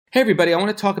Hey everybody, I want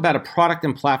to talk about a product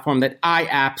and platform that I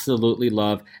absolutely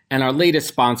love and our latest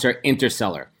sponsor,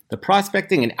 Interseller, the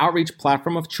prospecting and outreach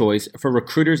platform of choice for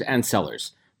recruiters and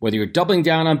sellers. Whether you're doubling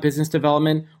down on business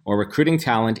development or recruiting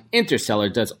talent,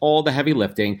 Interseller does all the heavy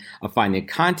lifting of finding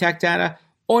contact data,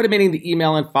 automating the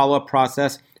email and follow-up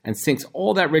process, and syncs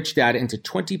all that rich data into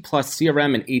 20 plus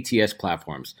CRM and ATS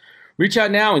platforms. Reach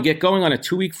out now and get going on a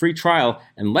 2-week free trial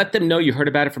and let them know you heard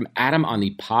about it from Adam on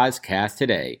the podcast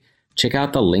today. Check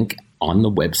out the link on the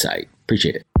website.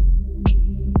 Appreciate it.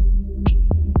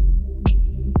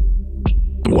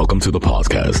 Welcome to the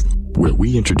podcast, where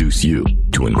we introduce you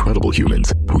to incredible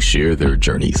humans who share their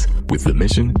journeys with the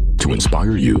mission to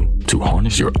inspire you to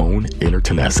harness your own inner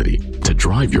tenacity to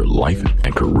drive your life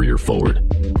and career forward.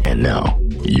 And now,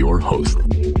 your host,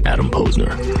 Adam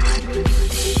Posner.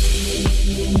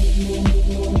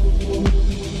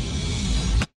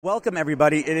 Welcome,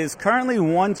 everybody. It is currently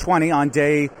 1:20 on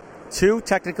day 2,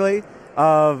 technically,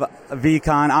 of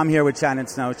VCon. I'm here with Shannon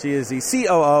Snow. She is the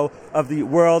COO of the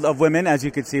World of Women, as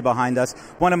you can see behind us.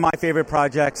 One of my favorite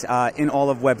projects in all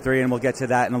of Web3, and we'll get to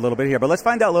that in a little bit here. But let's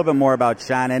find out a little bit more about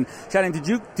Shannon. Shannon, did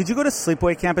you go to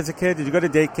sleepaway camp as a kid? Did you go to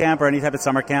day camp or any type of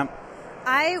summer camp?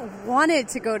 I wanted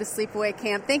to go to sleepaway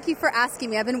camp. Thank you for asking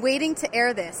me. I've been waiting to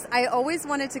air this. I always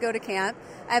wanted to go to camp.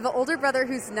 I have an older brother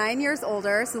who's 9 years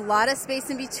older, so a lot of space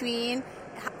in between.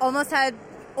 Almost had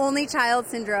only child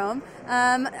syndrome.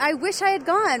 I wish I had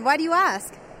gone. Why do you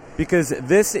ask? Because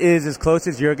this is as close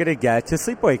as you're going to get to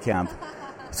sleepaway camp.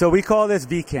 So we call this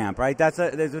V Camp, right? That's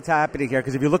what's happening here.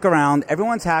 Because if you look around,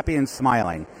 everyone's happy and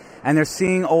smiling. And they're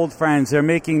seeing old friends. They're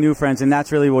making new friends. And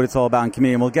that's really what it's all about in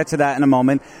community. And we'll get to that in a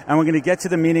moment. And we're going to get to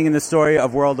the meaning and the story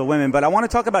of World of Women. But I want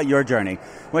to talk about your journey,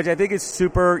 which I think is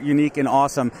super unique and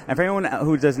awesome. And for anyone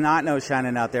who does not know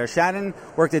Shannon out there, Shannon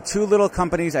worked at 2 little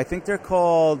companies. I think they're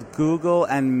called Google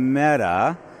and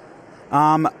Meta.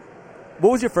 What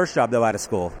was your first job, though, out of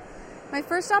school? My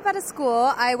first job out of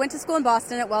school, I went to school in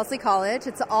Boston at Wellesley College.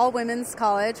 It's an all-women's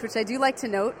college, which I do like to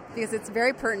note because it's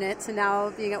very pertinent to now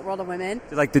being at World of Women.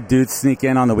 Did like the dudes sneak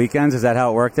in on the weekends? Is that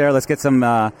how it worked there? Let's get some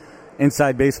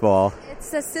inside baseball.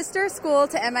 It's a sister school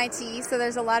to MIT, so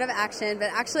there's a lot of action.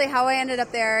 But actually how I ended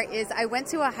up there is I went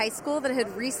to a high school that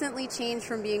had recently changed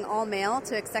from being all male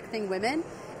to accepting women.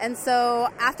 And so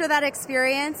after that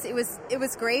experience, it was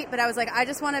great, but I was like, I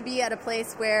just want to be at a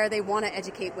place where they want to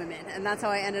educate women, and that's how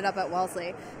I ended up at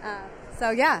Wellesley.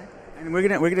 So yeah. And we're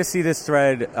gonna see this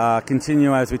thread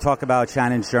continue as we talk about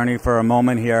Shannon's journey for a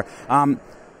moment here.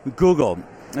 Google.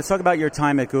 Let's talk about your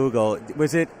time at Google.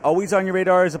 Was it always on your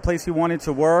radar as a place you wanted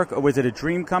to work, or was it a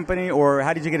dream company, or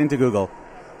how did you get into Google?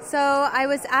 So I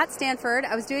was at Stanford.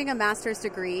 I was doing a master's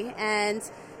degree, and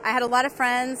I had a lot of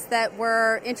friends that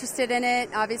were interested in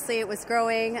it. Obviously, it was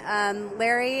growing.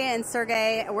 Larry and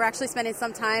Sergey were actually spending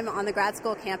some time on the grad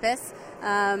school campus.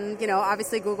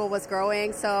 Obviously Google was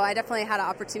growing, so I definitely had an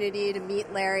opportunity to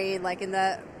meet Larry like in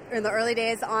the early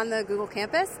days on the Google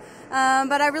campus.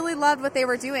 But I really loved what they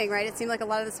were doing, right? It seemed like a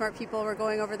lot of the smart people were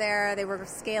going over there. They were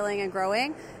scaling and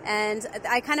growing. And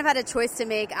I kind of had a choice to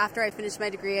make after I finished my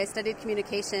degree. I studied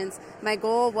communications. My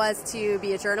goal was to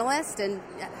be a journalist and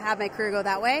have my career go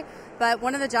that way. But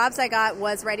one of the jobs I got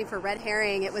was writing for Red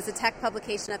Herring. It was a tech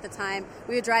publication at the time.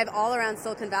 We would drive all around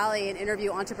Silicon Valley and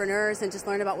interview entrepreneurs and just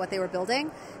learn about what they were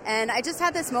building. And I just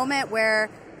had this moment where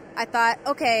I thought,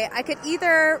 okay, I could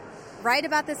either write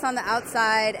about this on the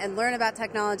outside and learn about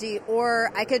technology,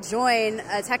 or I could join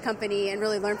a tech company and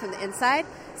really learn from the inside.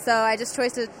 So I just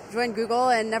chose to join Google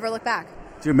and never look back.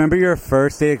 Do you remember your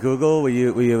first day at Google? Were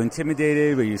you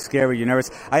intimidated? Were you scared? Were you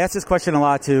nervous? I ask this question a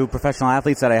lot to professional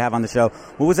athletes that I have on the show.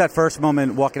 What was that first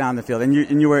moment walking out on the field? And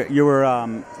you were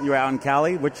out in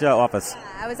Cali? Which office?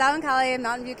 I was out in Cali,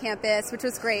 Mountain View campus, which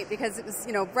was great because it was,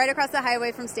 right across the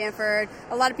highway from Stanford.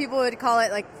 A lot of people would call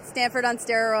it like Stanford on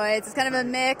steroids. It's kind of a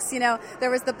mix, There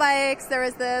was the bikes, there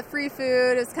was the free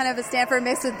food. It was kind of a Stanford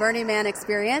mix with Burning Man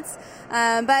experience.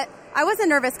 But I wasn't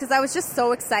nervous because I was just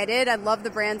so excited. I love the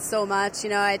brand so much.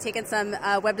 I had taken some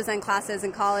web design classes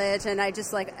in college, and I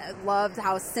just loved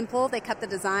how simple they kept the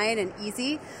design and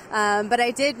easy. But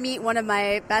I did meet one of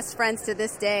my best friends to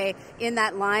this day in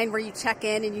that line where you check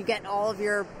in and you get all of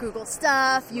your Google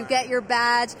stuff. You get your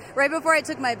badge. Right before I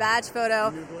took my badge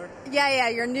photo. Yeah,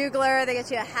 your Noogler. They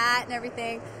get you a hat and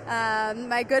everything.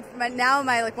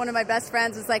 One of my best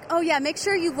friends was like, oh yeah, make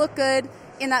sure you look good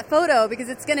in that photo because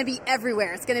it's going to be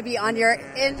everywhere. It's going to be on your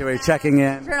checking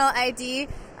in. internal ID.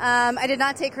 I did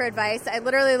not take her advice. I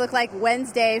literally look like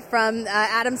Wednesday from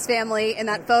Addams Family in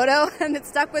that photo, and it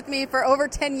stuck with me for over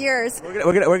 10 years.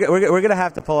 We're gonna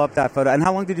have to pull up that photo. And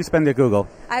how long did you spend at Google?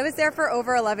 I was there for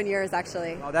over 11 years,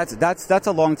 actually. Oh, that's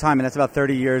a long time, and that's about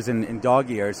 30 years in dog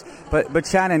years. But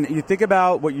Shannon, you think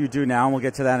about what you do now, and we'll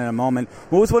get to that in a moment.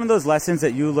 What was one of those lessons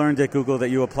that you learned at Google that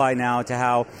you apply now to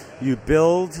how you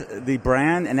build the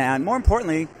brand, and more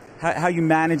importantly, how you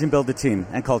manage and build the team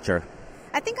and culture?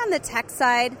 I think on the tech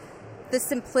side, the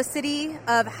simplicity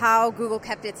of how Google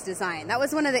kept its design. That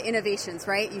was one of the innovations,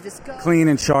 right? You just go. Clean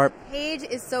and sharp. The page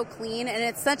is so clean, and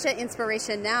it's such an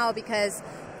inspiration now because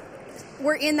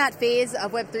we're in that phase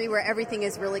of Web3 where everything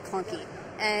is really clunky.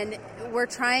 And we're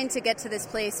trying to get to this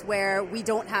place where we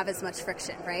don't have as much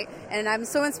friction, right? And I'm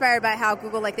so inspired by how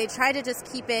Google, they try to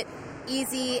just keep it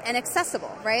easy and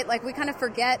accessible, right? We kind of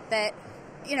forget that,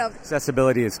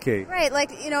 accessibility is key. Right.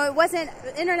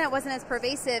 The internet wasn't as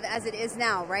pervasive as it is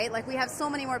now, right? We have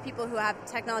so many more people who have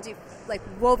technology,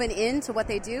 woven into what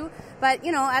they do. But,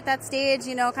 at that stage,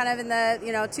 kind of in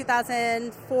the,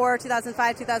 2004,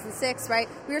 2005, 2006, right?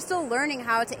 We were still learning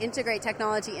how to integrate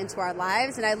technology into our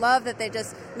lives. And I love that they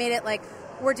just made it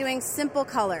we're doing simple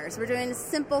colors. We're doing a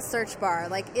simple search bar.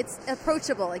 It's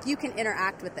approachable. You can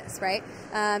interact with this, right?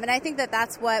 And I think that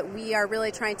that's what we are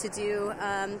really trying to do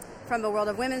from a World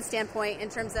of Women standpoint in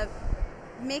terms of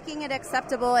making it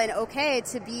acceptable and okay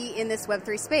to be in this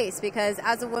Web3 space, because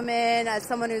as a woman, as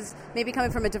someone who's maybe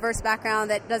coming from a diverse background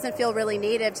that doesn't feel really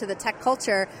native to the tech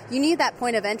culture, you need that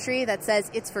point of entry that says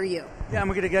it's for you. Yeah, and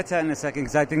we're going to get to that in a second,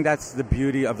 because I think that's the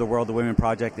beauty of the World of Women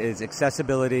project is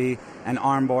accessibility and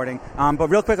onboarding. But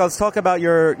real quick, let's talk about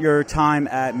your time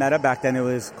at Meta. Back then it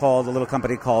was called a little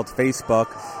company called Facebook.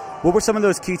 What were some of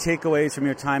those key takeaways from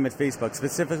your time at Facebook,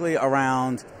 specifically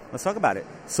around, let's talk about it,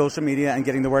 social media and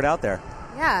getting the word out there?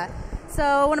 Yeah.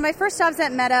 So one of my first jobs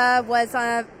at Meta was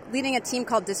leading a team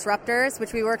called Disruptors,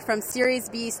 which we worked from Series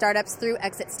B startups through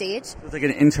exit stage. It was like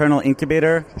an internal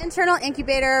incubator? Internal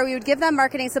incubator. We would give them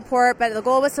marketing support, but the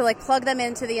goal was to plug them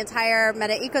into the entire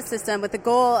Meta ecosystem with the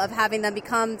goal of having them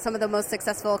become some of the most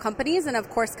successful companies and, of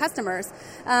course, customers.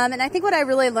 And I think what I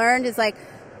really learned is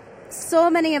so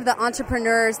many of the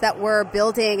entrepreneurs that were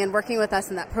building and working with us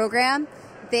in that program,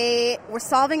 they were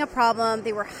solving a problem,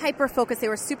 they were hyper-focused, they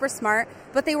were super smart,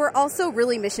 but they were also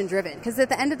really mission-driven. Because at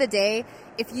the end of the day,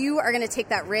 if you are going to take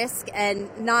that risk and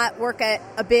not work at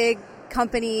a big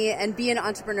company and be an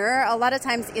entrepreneur, a lot of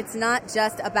times it's not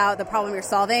just about the problem you're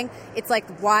solving. It's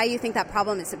why you think that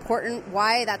problem is important,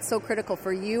 why that's so critical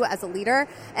for you as a leader.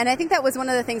 And I think that was one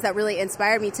of the things that really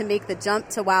inspired me to make the jump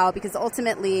to WOW, because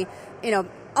ultimately,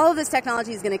 all of this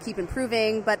technology is going to keep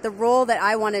improving, but the role that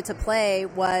I wanted to play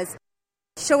was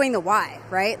showing the why,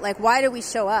 right? Why do we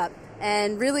show up?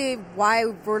 And really why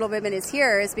World of Women is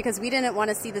here is because we didn't want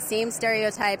to see the same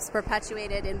stereotypes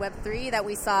perpetuated in Web3 that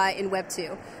we saw in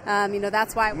Web2.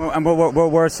 That's why. And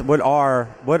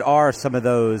what are some of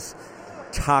those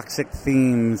toxic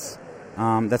themes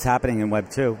that's happening in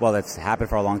Web2? Well, that's happened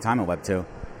for a long time in Web2.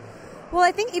 Well,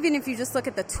 I think even if you just look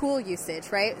at the tool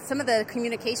usage, right? Some of the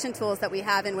communication tools that we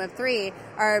have in Web3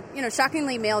 are,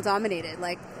 shockingly male-dominated.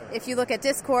 If you look at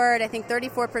Discord, I think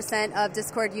 34% of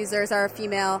Discord users are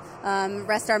female,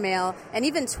 rest are male. And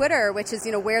even Twitter, which is,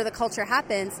 where the culture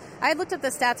happens. I looked up the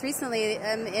stats recently,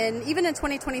 and even in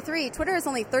 2023, Twitter is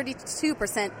only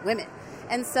 32% women.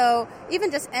 And so even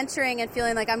just entering and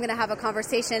feeling like I'm going to have a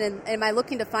conversation and am I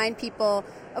looking to find people,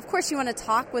 of course you want to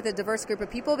talk with a diverse group of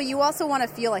people, but you also want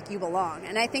to feel like you belong.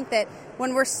 And I think that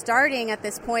when we're starting at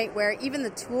this point where even the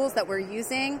tools that we're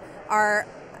using are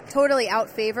totally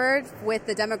outfavored with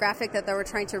the demographic that we're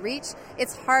trying to reach,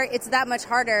 it's that much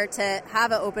harder to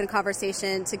have an open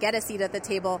conversation, to get a seat at the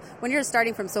table when you're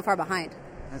starting from so far behind.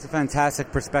 That's a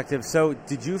fantastic perspective. So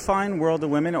did you find World of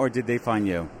Women or did they find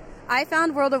you? I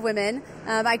found World of Women.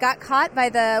 I got caught by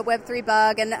the Web3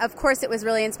 bug, and of course it was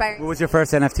really inspiring. What was your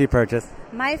first NFT purchase?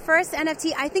 My first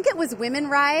NFT, I think it was Women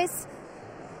Rise.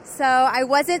 So I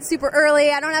wasn't super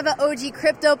early. I don't have an OG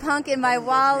CryptoPunk in my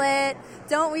wallet.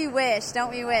 Don't we wish? So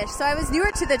I was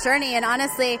newer to the journey, and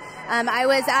honestly, I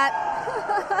was at...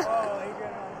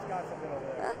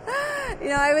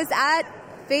 I was at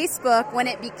Facebook when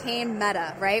it became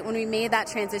Meta, right? When we made that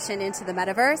transition into the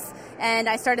metaverse. And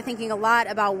I started thinking a lot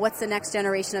about what's the next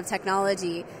generation of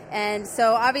technology. And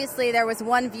so obviously there was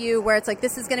one view where it's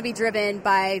this is going to be driven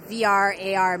by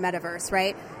VR, AR, metaverse,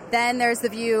 right? then there's the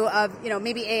view of,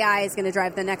 maybe AI is going to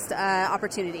drive the next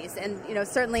opportunities. And,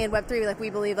 certainly in Web3, like we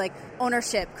believe like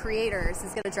ownership, creators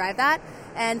is going to drive that.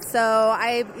 And so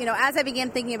as I began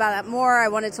thinking about that more, I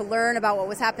wanted to learn about what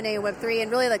was happening in Web3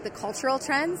 and really like the cultural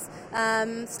trends.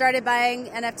 Started buying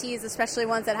NFTs, especially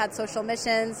ones that had social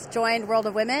missions, joined World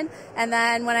of Women. And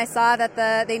then when I saw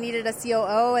that they needed a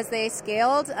COO as they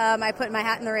scaled, I put my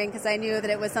hat in the ring because I knew that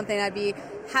it was something I'd be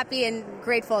happy and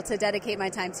grateful to dedicate my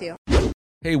time to.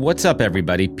 Hey, what's up,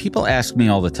 everybody? People ask me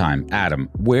all the time, Adam,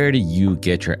 where do you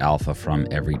get your alpha from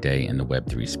every day in the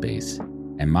Web3 space?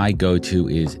 And my go-to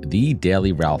is The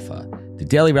Daily Ralpha. The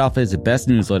Daily Ralpha is the best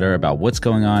newsletter about what's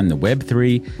going on in the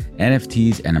Web3,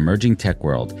 NFTs, and emerging tech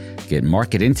world. Get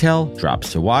market intel,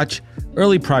 drops to watch,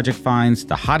 early project finds,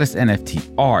 the hottest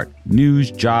NFT art, news,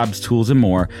 jobs, tools, and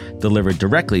more delivered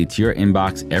directly to your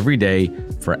inbox every day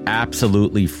for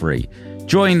absolutely free.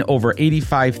 Join over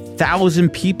 85,000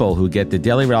 people who get the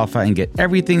Daily Ralpha and get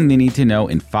everything they need to know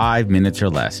in 5 minutes or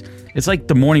less. It's like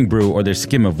the morning brew or their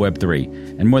skim of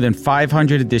Web3, and more than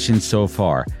 500 editions so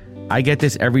far. I get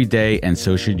this every day, and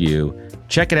so should you.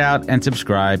 Check it out and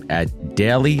subscribe at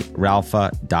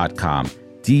dailyralpha.com.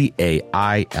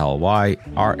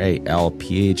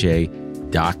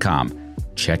 DAILYRALPHA.com.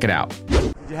 Check it out.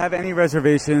 Did you have any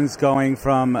reservations going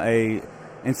from a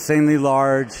insanely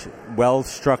large,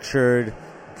 well-structured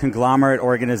conglomerate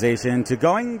organization to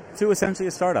going to essentially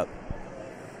a startup?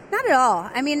 Not at all.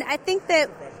 I mean, I think that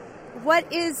what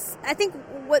it's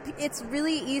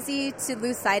really easy to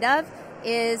lose sight of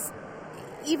is,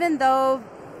 even though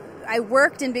I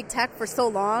worked in big tech for so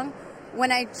long,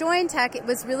 when I joined tech, it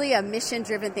was really a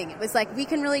mission-driven thing. It was like, we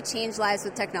can really change lives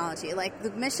with technology. Like,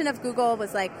 the mission of Google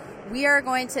was like, we are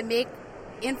going to make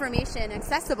information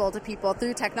accessible to people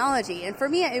through technology. And for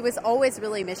me, it was always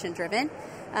really mission-driven.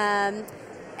 And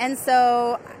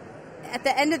so at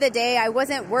the end of the day, I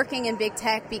wasn't working in big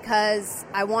tech because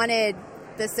I wanted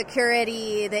the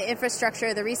security, the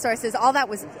infrastructure, the resources. All that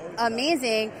was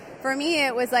amazing. For me,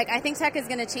 it was like, I think tech is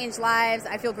going to change lives.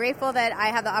 I feel grateful that I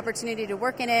have the opportunity to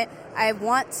work in it. I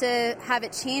want to have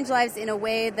it change lives in a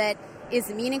way that is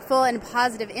meaningful and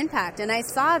positive impact. And I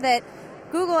saw that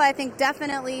Google, I think,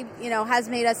 definitely, has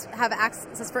made us have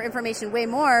access for information way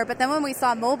more. But then when we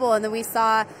saw mobile, and then we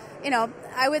saw,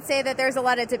 I would say that there's a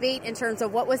lot of debate in terms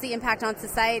of what was the impact on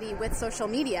society with social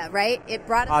media, right? It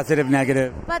brought positive,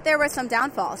 negative. But there were some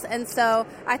downfalls. And so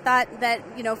I thought that,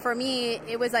 for me,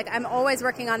 it was like, I'm always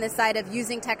working on this side of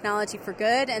using technology for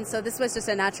good. And so this was just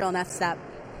a natural next step.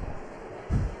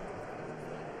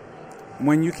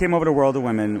 When you came over to World of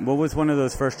Women, what was one of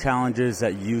those first challenges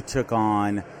that you took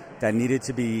on that needed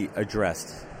to be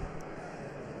addressed?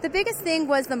 The biggest thing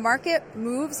was the market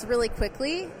moves really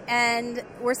quickly, and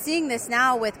we're seeing this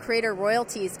now with creator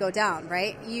royalties go down,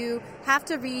 right? You have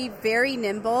to be very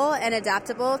nimble and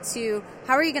adaptable to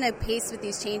how are you going to pace with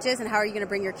these changes and how are you going to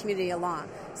bring your community along.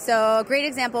 So a great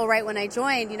example, right, when I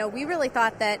joined, we really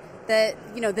thought that the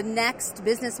next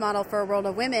business model for World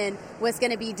of Women was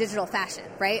going to be digital fashion,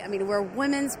 right? I mean, we're a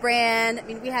women's brand. I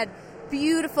mean, we had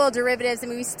beautiful derivatives. I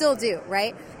mean, we still do,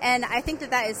 right? And I think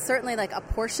that is certainly like a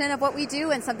portion of what we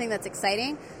do and something that's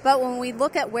exciting. But when we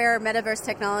look at where metaverse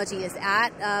technology is at,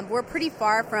 we're pretty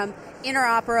far from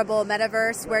interoperable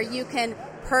metaverse where you can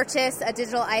purchase a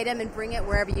digital item and bring it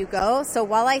wherever you go. So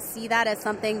while I see that as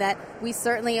something that we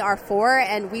certainly are for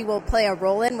and we will play a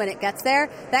role in when it gets there,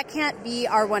 that can't be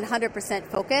our 100%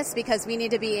 focus, because we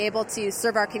need to be able to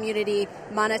serve our community,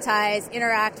 monetize,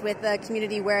 interact with the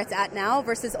community where it's at now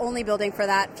versus only building for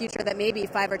that future that may be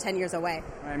 5 or 10 years away.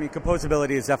 I mean,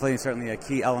 composability is certainly a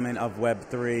key element of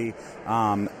Web3.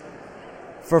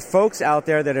 For folks out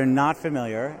there that are not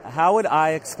familiar, how would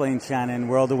I explain, Shannon,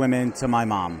 World of Women to my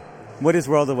mom? What is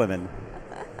World of Women?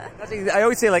 I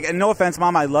always say, and no offense,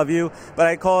 Mom, I love you, but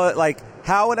I call it,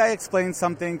 how would I explain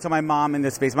something to my mom in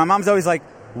this space? My mom's always like,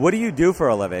 what do you do for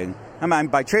a living?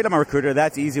 By trade, I'm a recruiter.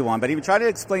 That's an easy one. But even try to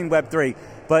explain Web3.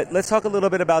 But let's talk a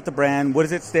little bit about the brand. What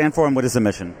does it stand for and what is the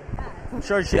mission? I'm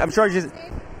sure she's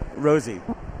Rosie.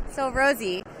 So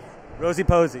Rosie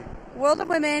Posey. World of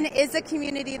Women is a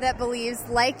community that believes,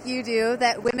 like you do,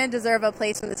 that women deserve a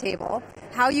place on the table.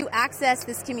 How you access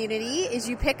this community is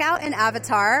you pick out an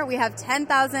avatar. We have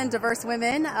 10,000 diverse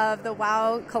women of the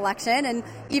WoW collection and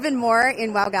even more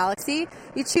in WoW Galaxy.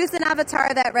 You choose an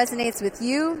avatar that resonates with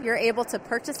you. You're able to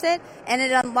purchase it, and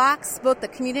it unlocks both the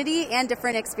community and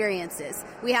different experiences.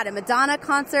 We had a Madonna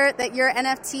concert that your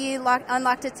NFT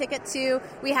unlocked a ticket to.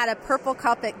 We had a Purple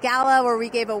Carpet Gala where we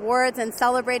gave awards and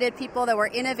celebrated people that were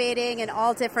innovating in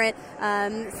all different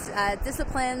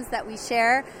disciplines that we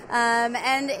share.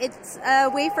 And it's a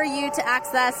way for you to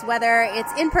access whether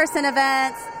it's in-person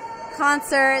events,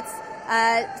 concerts,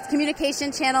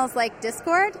 communication channels like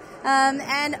Discord.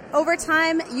 And over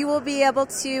time, you will be able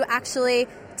to actually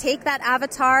take that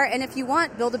avatar and, if you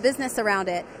want, build a business around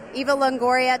it. Eva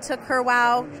Longoria took her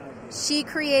WoW. She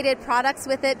created products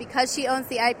with it because she owns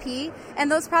the IP,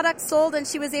 and those products sold, and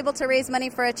she was able to raise money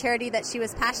for a charity that she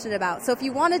was passionate about. So if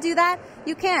you want to do that,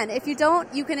 you can. If you don't,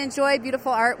 you can enjoy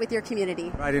beautiful art with your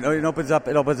community. Right. It opens up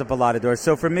a lot of doors.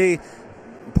 So for me,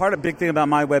 big thing about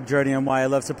my web journey and why I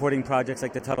love supporting projects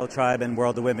like the Tuttle Tribe and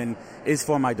World of Women is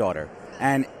for my daughter.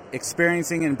 And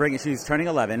experiencing and bringing, she's turning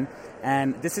 11,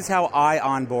 and this is how I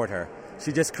onboard her.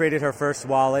 She just created her first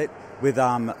wallet with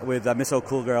Miss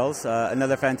O'Cool Girls,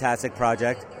 another fantastic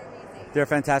project. They're a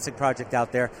fantastic project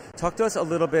out there. Talk to us a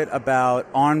little bit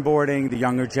about onboarding the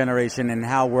younger generation and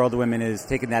how World of Women is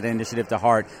taking that initiative to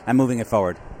heart and moving it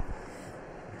forward.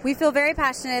 We feel very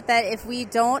passionate that if we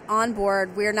don't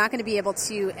onboard, we're not going to be able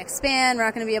to expand. We're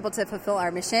not going to be able to fulfill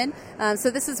our mission.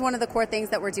 So this is one of the core things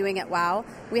that we're doing at WOW.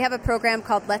 We have a program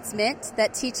called Let's Mint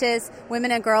that teaches women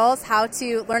and girls how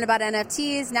to learn about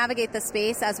NFTs, navigate the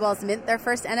space, as well as mint their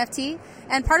first NFT.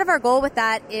 And part of our goal with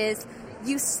that is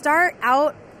you start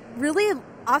out really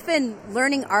often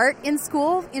learning art in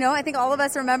school. You know, I think all of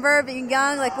us remember being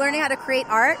young, like learning how to create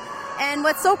art. And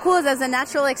what's so cool is, as a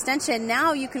natural extension,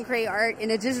 now you can create art in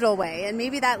a digital way. And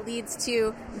maybe that leads to,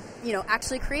 you know,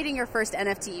 actually creating your first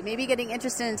NFT, maybe getting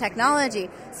interested in technology.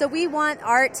 So we want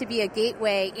art to be a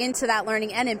gateway into that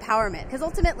learning and empowerment, because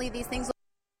ultimately these things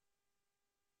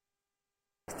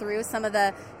through some of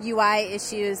the UI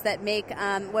issues that make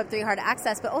Web3 hard to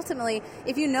access. But ultimately,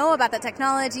 if you know about the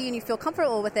technology and you feel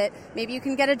comfortable with it, maybe you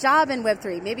can get a job in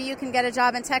Web3. Maybe you can get a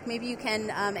job in tech. Maybe you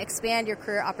can expand your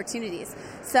career opportunities.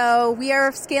 So we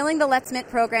are scaling the Let's Mint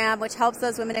program, which helps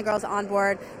those women and girls on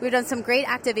board. We've done some great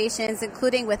activations,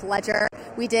 including with Ledger.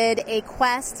 We did a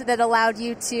quest that allowed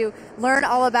you to learn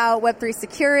all about Web3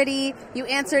 security. You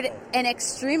answered an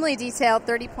extremely detailed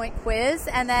 30-point quiz,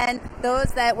 and then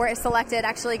those that were selected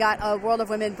actually got a World of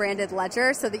Women branded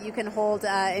ledger so that you can hold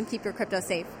and keep your crypto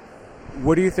safe.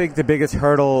 What do you think the biggest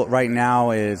hurdle right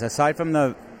now is, aside from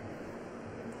the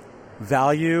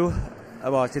value,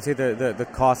 well, I should say the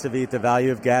cost of ETH, the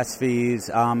value of gas fees,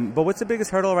 but what's the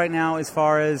biggest hurdle right now as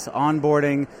far as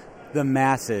onboarding the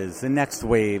masses, the next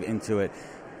wave into it?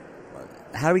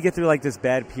 How do we get through like this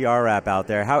bad PR rap out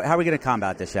there? How are we going to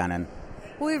combat this, Shannon?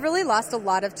 Well, we've really lost a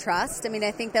lot of trust. I mean,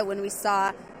 I think that when we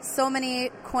saw so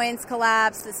many coins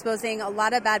collapse, exposing a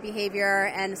lot of bad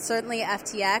behavior, and certainly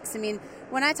FTX. I mean,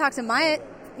 when I talk to my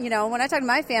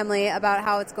family about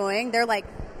how it's going, they're like,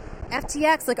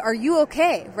 FTX, like, are you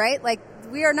okay? Right? Like,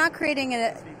 we are not creating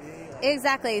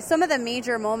exactly. Some of the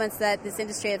major moments that this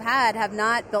industry have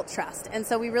not built trust. And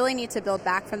so we really need to build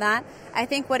back from that. I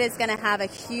think what is going to have a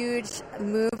huge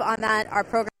move on that are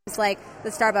programs like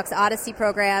the Starbucks Odyssey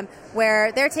program,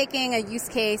 where they're taking a use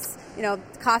case,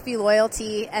 coffee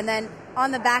loyalty, and then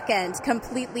on the back end,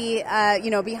 completely,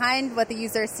 behind what the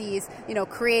user sees,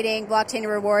 creating blockchain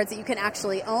rewards that you can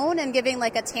actually own, and giving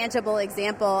like a tangible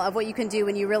example of what you can do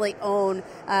when you really own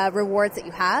rewards that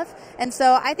you have. And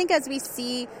so I think as we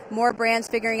see more brands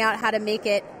figuring out how to make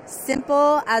it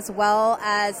simple as well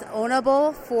as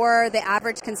ownable for the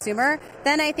average consumer,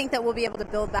 then I think that we'll be able to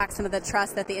build back some of the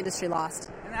trust that the industry lost.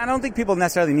 And I don't think people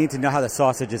necessarily need to know how the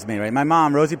sausage is made, right? My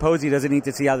mom, Rosie Posey, doesn't need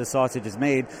to see how the sausage is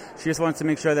made. She just wants to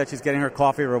make sure that she's getting her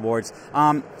coffee rewards.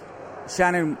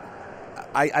 Shannon,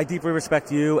 I deeply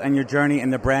respect you and your journey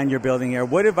and the brand you're building here.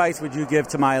 What advice would you give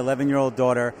to my 11-year-old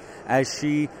daughter as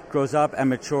she grows up and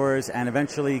matures and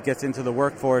eventually gets into the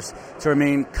workforce to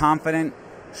remain confident,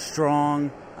 strong,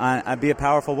 and be a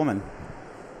powerful woman?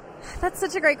 That's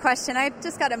such a great question. I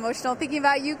just got emotional thinking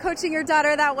about you coaching your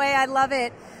daughter that way. I love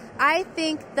it. I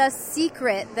think the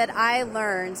secret that I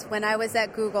learned when I was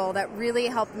at Google that really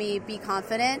helped me be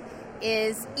confident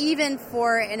is, even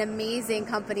for an amazing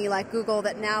company like Google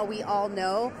that now we all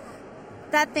know,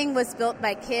 that thing was built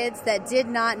by kids that did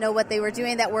not know what they were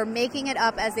doing, that were making it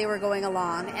up as they were going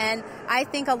along. And I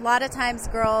think a lot of times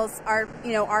girls are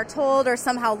told or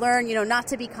somehow learn, not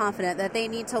to be confident, that they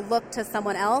need to look to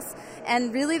someone else.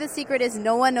 And really the secret is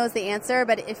no one knows the answer,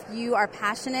 but if you are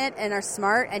passionate and are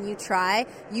smart and you try,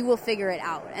 you will figure it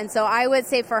out. And so I would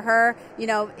say for her,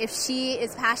 if she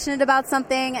is passionate about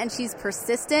something and she's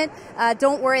persistent,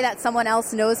 don't worry that someone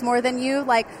else knows more than you.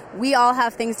 Like, we all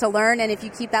have things to learn, and if you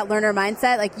keep that learner mindset,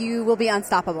 like, you will be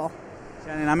unstoppable.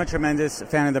 Shannon, I'm a tremendous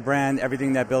fan of the brand,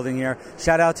 everything they're building here.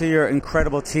 Shout out to your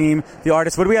incredible team, the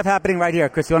artists. What do we have happening right here?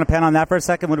 Chris, you want to pan on that for a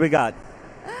second? What do we got?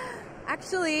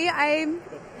 Actually,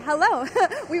 hello.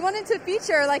 We wanted to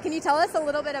feature, can you tell us a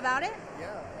little bit about it?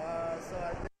 Yeah, so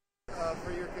I think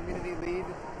for your community lead,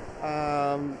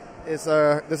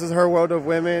 This is her world of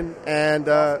women, and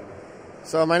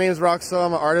so my name is Roxo.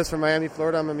 I'm an artist from Miami,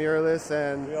 Florida. I'm a muralist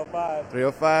and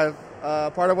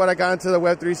 305. Part of what I got into the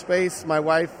Web3 space, my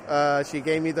wife, she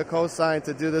gave me the cosign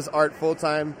to do this art full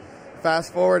time.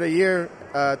 Fast forward a year,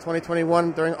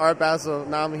 2021 during Art Basel.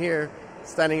 Now I'm here,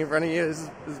 standing in front of you. This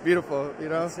is beautiful, you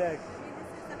know. Sick.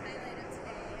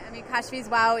 I mean, Kashfi's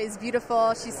wow is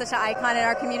beautiful. She's such an icon in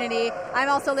our community. I'm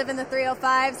also live in the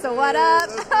 305, so what up?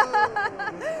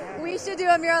 We should do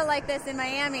a mural like this in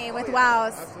Miami with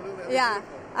wows. Absolutely. Yeah,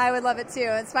 beautiful. I would love it too.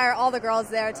 Inspire all the girls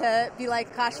there to be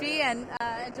like Kashfi and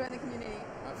join the community.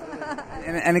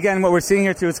 And again, what we're seeing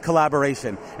here too is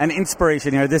collaboration and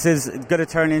inspiration here. This is going to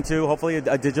turn into hopefully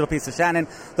a digital piece of Shannon.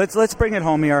 Let's bring it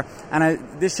home here. And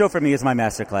this show for me is my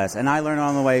masterclass, and I learned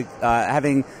on the way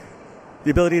having the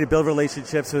ability to build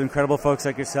relationships with incredible folks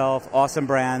like yourself, awesome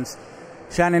brands.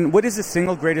 Shannon, what is the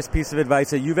single greatest piece of advice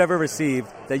that you've ever received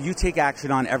that you take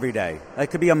action on every day?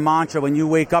 It could be a mantra when you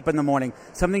wake up in the morning,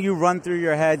 something you run through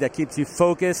your head that keeps you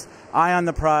focused, eye on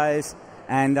the prize,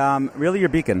 and really your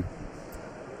beacon.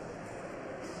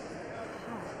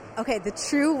 Okay, the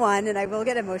true one, and I will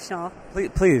get emotional.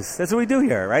 Please, that's what we do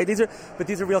here, right? These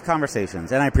are real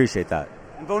conversations, and I appreciate that.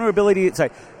 And vulnerability,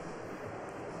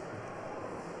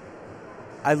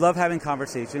 I love having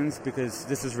conversations because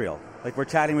this is real. Like, we're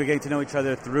chatting, we're getting to know each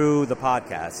other through the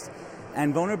podcast.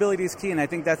 And vulnerability is key, and I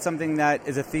think that's something that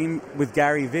is a theme with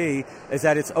Gary Vee, is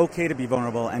that it's okay to be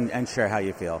vulnerable and share how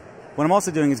you feel. What I'm also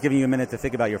doing is giving you a minute to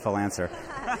think about your full answer.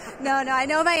 No, I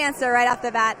know my answer right off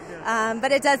the bat,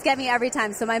 but it does get me every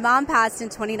time. So my mom passed in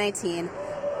 2019.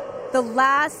 The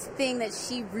last thing that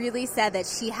she really said that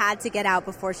she had to get out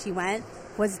before she went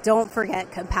was don't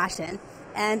forget compassion.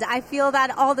 And I feel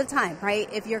that all the time, right?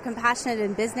 If you're compassionate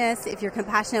in business, if you're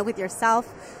compassionate with yourself,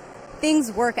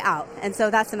 things work out. And so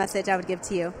that's the message I would give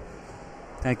to you.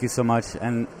 Thank you so much.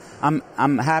 And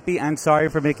I'm happy. I'm sorry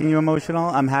for making you emotional.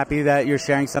 I'm happy that you're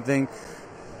sharing something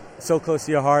so close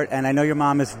to your heart. And I know your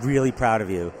mom is really proud of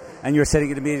you. And you're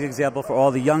setting an amazing example for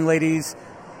all the young ladies,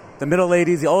 the middle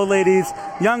ladies, the old ladies,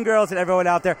 young girls, and everyone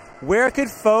out there. Where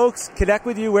could folks connect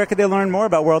with you? Where could they learn more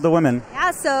about World of Women? Yeah,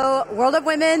 so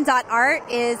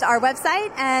worldofwomen.art is our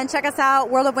website, and check us out,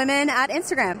 World of Women, at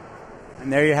Instagram.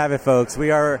 And there you have it, folks.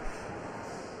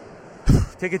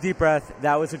 Take a deep breath.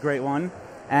 That was a great one.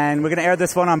 And we're going to air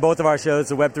this one on both of our shows,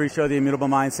 the Web3 show, The Immutable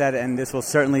Mindset, and this will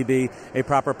certainly be a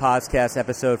proper podcast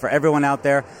episode for everyone out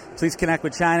there. Please connect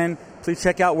with Shannon. Please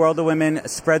check out World of Women.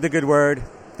 Spread the good word.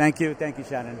 Thank you. Thank you,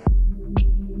 Shannon.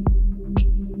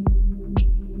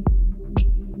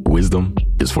 Wisdom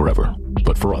is forever,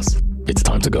 but for us, it's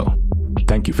time to go.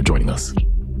 Thank you for joining us.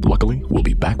 Luckily, we'll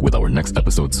be back with our next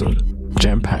episode soon,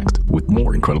 jam-packed with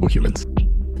more incredible humans.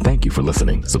 Thank you for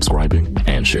listening, subscribing,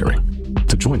 and sharing.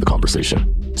 To join the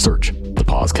conversation, search the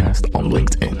podcast on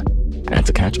LinkedIn. And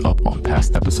to catch up on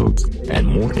past episodes and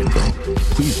more info,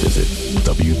 please visit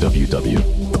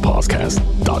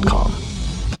www.thepodcast.com.